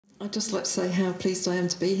I'd just like to say how pleased I am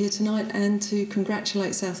to be here tonight and to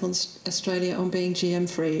congratulate South Australia on being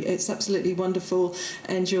GM-free. It's absolutely wonderful,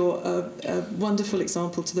 and you're a wonderful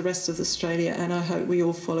example to the rest of Australia, and I hope we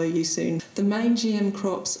all follow you soon. The main GM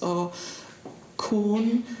crops are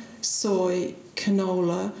corn, soy,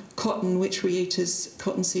 canola, cotton, which we eat as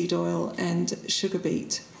cottonseed oil, and sugar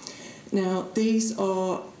beet. Now, these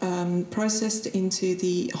are processed into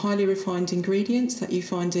the highly refined ingredients that you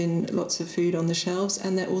find in lots of food on the shelves,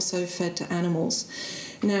 and they're also fed to animals.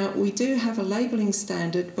 Now, we do have a labelling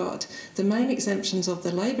standard, but the main exemptions of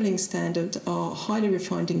the labelling standard are highly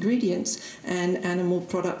refined ingredients and animal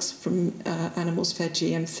products from animals fed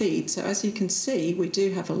GM feed. So as you can see, we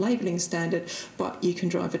do have a labelling standard, but you can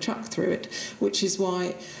drive a truck through it, which is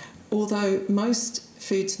why, although most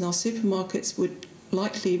foods in our supermarkets would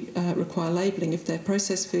likely require labelling if they're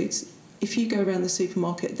processed foods, if you go around the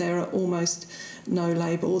supermarket, there are almost no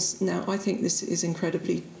labels. Now, I think this is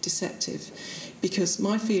incredibly deceptive, because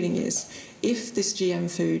my feeling is, if this GM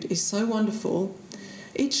food is so wonderful,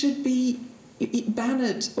 it should be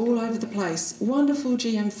bannered all over the place. Wonderful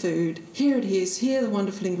GM food, here it is, here are the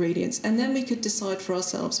wonderful ingredients, and then we could decide for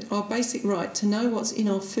ourselves our basic right to know what's in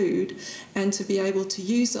our food and to be able to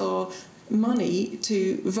use our money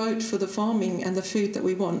to vote for the farming and the food that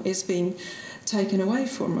we want is being taken away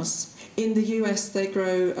from us. In the US, they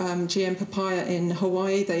grow GM papaya. In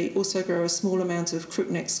Hawaii, they also grow a small amount of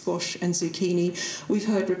crookneck squash and zucchini. We've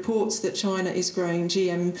heard reports that China is growing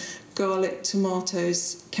GM garlic,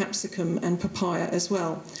 tomatoes, capsicum and papaya as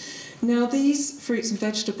well. Now, these fruits and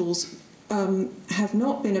vegetables have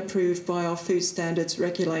not been approved by our food standards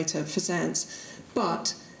regulator, FSANZ,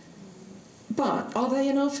 but are they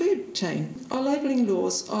in our food chain? Our labelling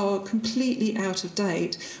laws are completely out of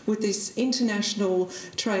date with this international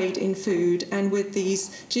trade in food and with these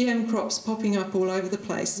GM crops popping up all over the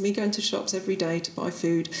place. We go into shops every day to buy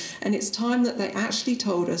food, and it's time that they actually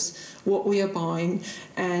told us what we are buying.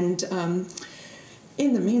 And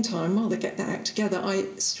in the meantime, while they get that act together, I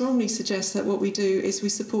strongly suggest that what we do is we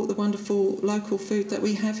support the wonderful local food that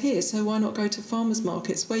we have here. So why not go to farmers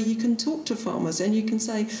markets where you can talk to farmers and you can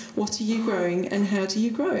say, what are you growing and how do you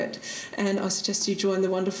grow it? And I suggest you join the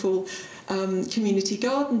wonderful community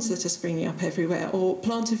gardens that are springing up everywhere, or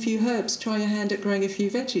plant a few herbs, try your hand at growing a few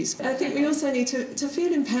veggies. I think we also need to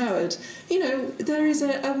feel empowered. You know, there is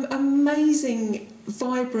an amazing,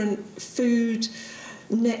 vibrant food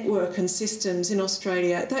network and systems in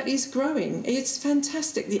Australia that is growing. It's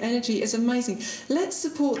fantastic. The energy is amazing. Let's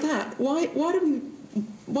support that. Why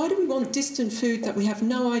do we want distant food that we have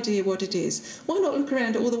no idea what it is? Why not look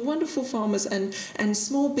around at all the wonderful farmers and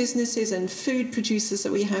small businesses and food producers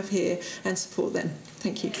that we have here and support them?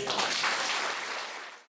 Thank you.